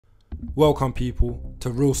Welcome people to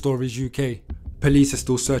Real Stories UK. Police are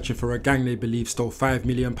still searching for a gang they believe stole £5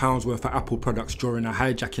 million worth of Apple products during a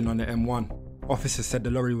hijacking on the M1. Officers said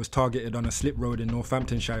the lorry was targeted on a slip road in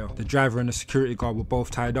Northamptonshire. The driver and the security guard were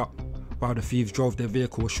both tied up, while the thieves drove their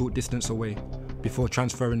vehicle a short distance away before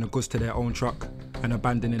transferring the goods to their own truck and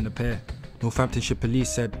abandoning the pair. Northamptonshire police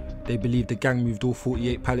said they believe the gang moved all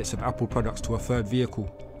 48 pallets of Apple products to a third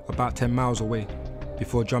vehicle about 10 miles away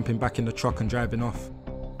before jumping back in the truck and driving off.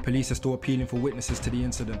 Police are still appealing for witnesses to the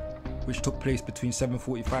incident, which took place between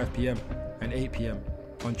 7:45 PM and 8 PM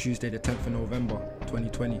on Tuesday the 10th of November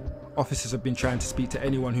 2020. Officers have been trying to speak to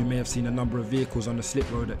anyone who may have seen a number of vehicles on the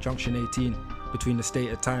slip road at junction 18 between the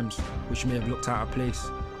stated times, which may have looked out of place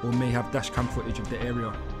or may have dashcam footage of the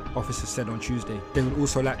area, officers said on Tuesday. They would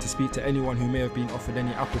also like to speak to anyone who may have been offered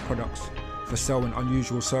any Apple products for sale in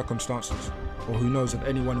unusual circumstances, or who knows of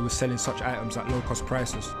anyone who is selling such items at low cost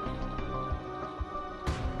prices.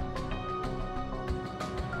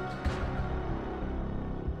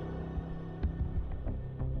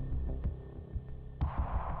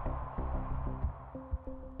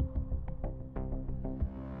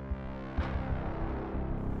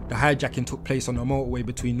 The hijacking took place on a motorway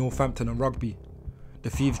between Southampton and Rugby. The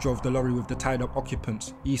thieves drove the lorry with the tied up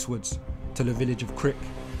occupants eastwards to the village of Crick,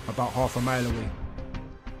 about half a mile away.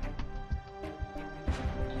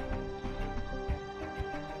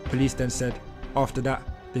 Police then said after that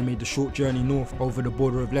they made the short journey north over the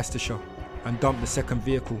border of Leicestershire and dumped the second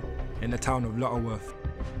vehicle in the town of Lutterworth.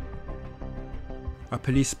 A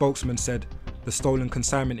police spokesman said the stolen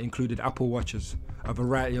consignment included Apple Watches, a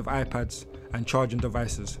variety of iPads and charging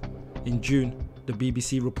devices. In June, the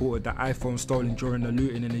BBC reported that iPhones stolen during the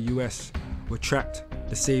looting in the US were tracked,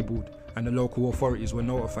 disabled, and the local authorities were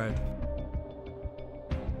notified.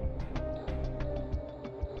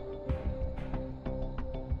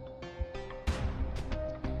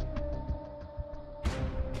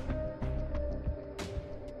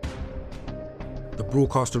 The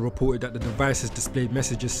broadcaster reported that the devices displayed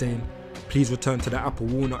messages saying, "Please return to the Apple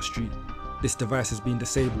Walnut Street. This device has been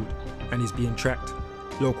disabled and is being tracked.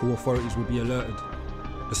 Local authorities will be alerted."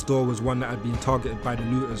 The store was one that had been targeted by the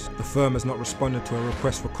looters. The firm has not responded to a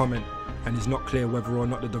request for comment and is not clear whether or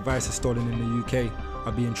not the devices stolen in the UK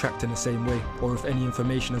are being tracked in the same way, or if any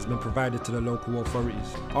information has been provided to the local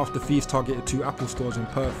authorities. After thieves targeted 2 Apple stores in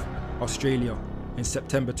Perth, Australia in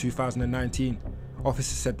September 2019,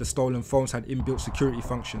 officers said the stolen phones had inbuilt security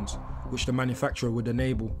functions which the manufacturer would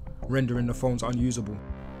enable, rendering the phones unusable.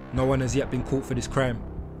 No one has yet been caught for this crime,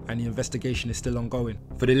 and the investigation is still ongoing.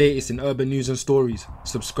 For the latest in urban news and stories,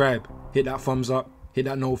 subscribe, hit that thumbs up, hit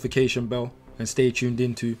that notification bell, and stay tuned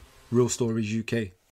into Real Stories UK.